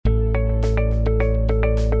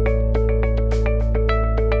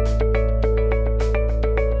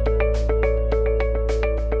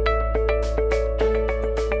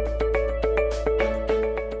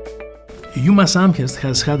UMASS Amherst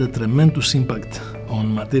has had a tremendous impact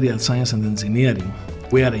on material science and engineering.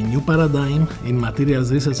 We are a new paradigm in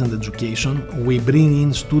materials research and education. We bring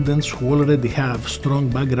in students who already have strong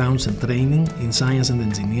backgrounds and training in science and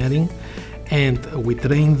engineering, and we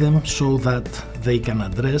train them so that they can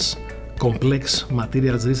address complex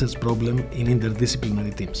materials research problems in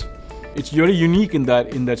interdisciplinary teams. It's very unique in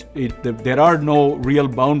that there are no real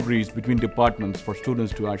boundaries between departments for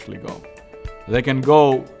students to actually go. They can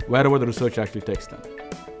go wherever the research actually takes them,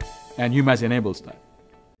 and UMass enables that.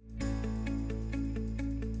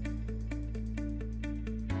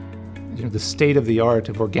 The state-of-the-art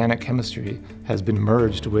of organic chemistry has been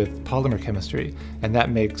merged with polymer chemistry, and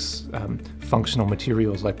that makes functional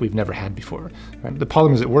materials like we've never had before. Right? The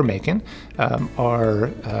polymers that we're making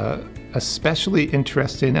are especially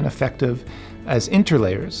interesting and effective as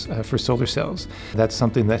interlayers for solar cells. That's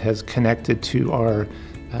something that has connected to our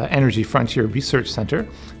Energy Frontier Research Center,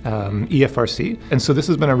 EFRC, and so this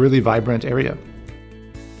has been a really vibrant area.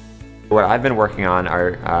 What I've been working on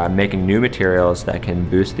are making new materials that can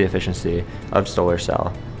boost the efficiency of solar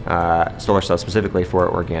cells specifically for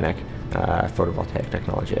organic photovoltaic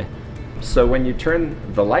technology. So when you turn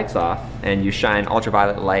the lights off and you shine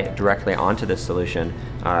ultraviolet light directly onto this solution,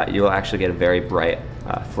 you'll actually get a very bright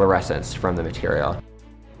fluorescence from the material.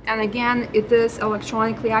 And again, it is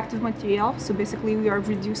electronically active material, so basically we are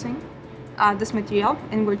reducing this material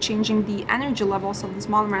and we're changing the energy levels of this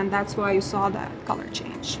monomer, and that's why you saw that color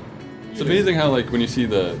change. It's amazing how, like, when you see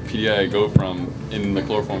the PDI go from in the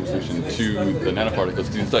chloroform solution to the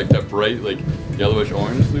nanoparticles, it's like that bright, like, yellowish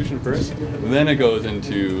orange solution first, and then it goes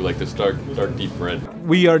into like this dark deep red.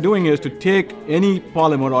 We are doing is to take any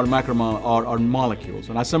polymer or macromolecule or molecules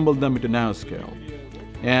and assemble them into nanoscale,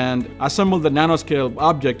 and assemble the nanoscale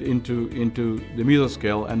object into the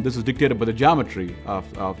mesoscale, and this is dictated by the geometry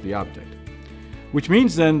of the object. Which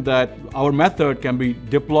means then that our method can be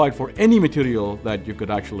deployed for any material that you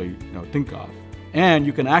could actually think of. And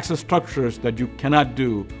you can access structures that you cannot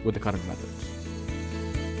do with the current methods.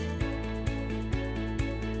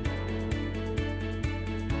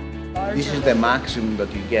 This is the maximum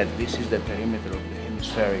that you get. This is the perimeter of the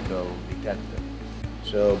hemispherical detector.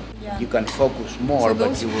 So you can focus more,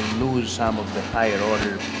 but you will lose some of the higher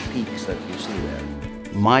order peaks that you see there.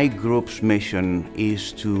 My group's mission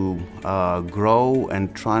is to grow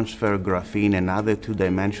and transfer graphene and other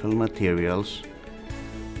two-dimensional materials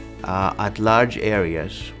at large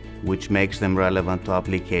areas, which makes them relevant to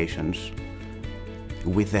applications,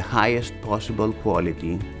 with the highest possible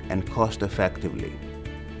quality and cost effectively.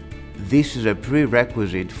 This is a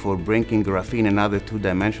prerequisite for bringing graphene and other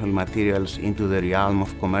two-dimensional materials into the realm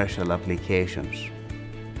of commercial applications.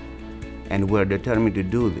 And we're determined to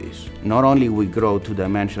do this. Not only we grow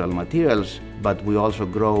two-dimensional materials, but we also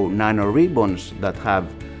grow nanoribbons that have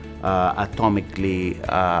atomic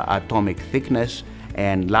thickness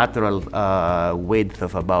and lateral width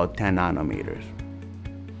of about 10 nanometers.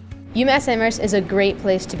 UMass Amherst is a great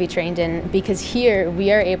place to be trained in because here we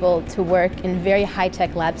are able to work in very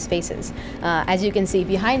high-tech lab spaces. As you can see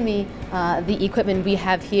behind me, the equipment we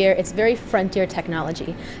have here, it's very frontier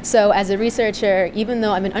technology. So as a researcher, even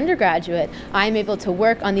though I'm an undergraduate, I'm able to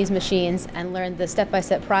work on these machines and learn the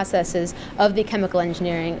step-by-step processes of the chemical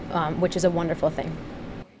engineering, which is a wonderful thing.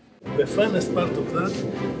 The funnest part of that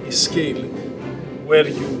is scaling, where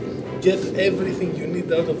you get everything you need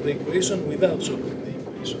out of the equation without solving the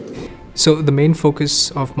equation. So the main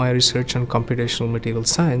focus of my research on computational material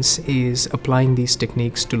science is applying these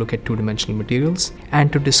techniques to look at two-dimensional materials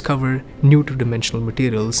and to discover new two-dimensional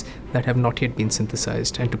materials that have not yet been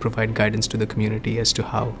synthesized, and to provide guidance to the community as to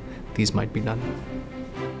how these might be done.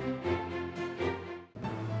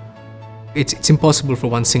 It's impossible for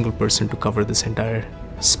one single person to cover this entire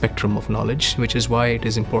spectrum of knowledge, which is why it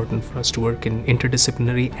is important for us to work in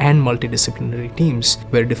interdisciplinary and multidisciplinary teams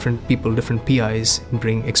where different people, different PIs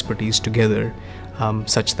bring expertise together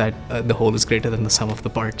such that the whole is greater than the sum of the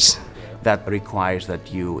parts. That requires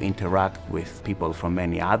that you interact with people from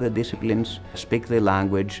many other disciplines, speak the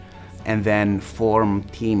language, and then form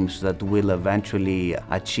teams that will eventually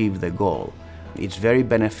achieve the goal. It's very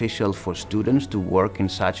beneficial for students to work in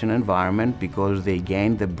such an environment because they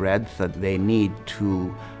gain the breadth that they need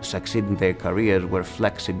to succeed in their careers, where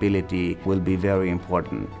flexibility will be very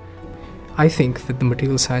important. I think that the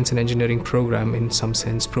material science and engineering program, in some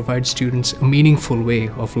sense, provides students a meaningful way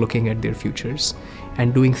of looking at their futures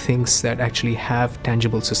and doing things that actually have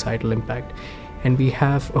tangible societal impact. And we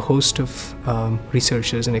have a host of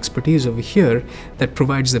researchers and expertise over here that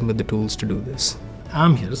provides them with the tools to do this.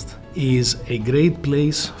 Amherst is a great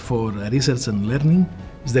place for research and learning.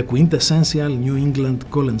 It's the quintessential New England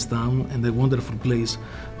college town and a wonderful place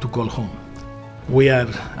to call home. We are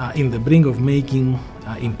in the brink of making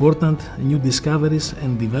important new discoveries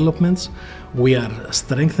and developments. We are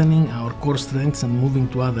strengthening our core strengths and moving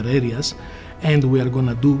to other areas, and we are going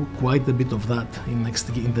to do quite a bit of that in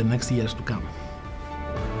the next years to come.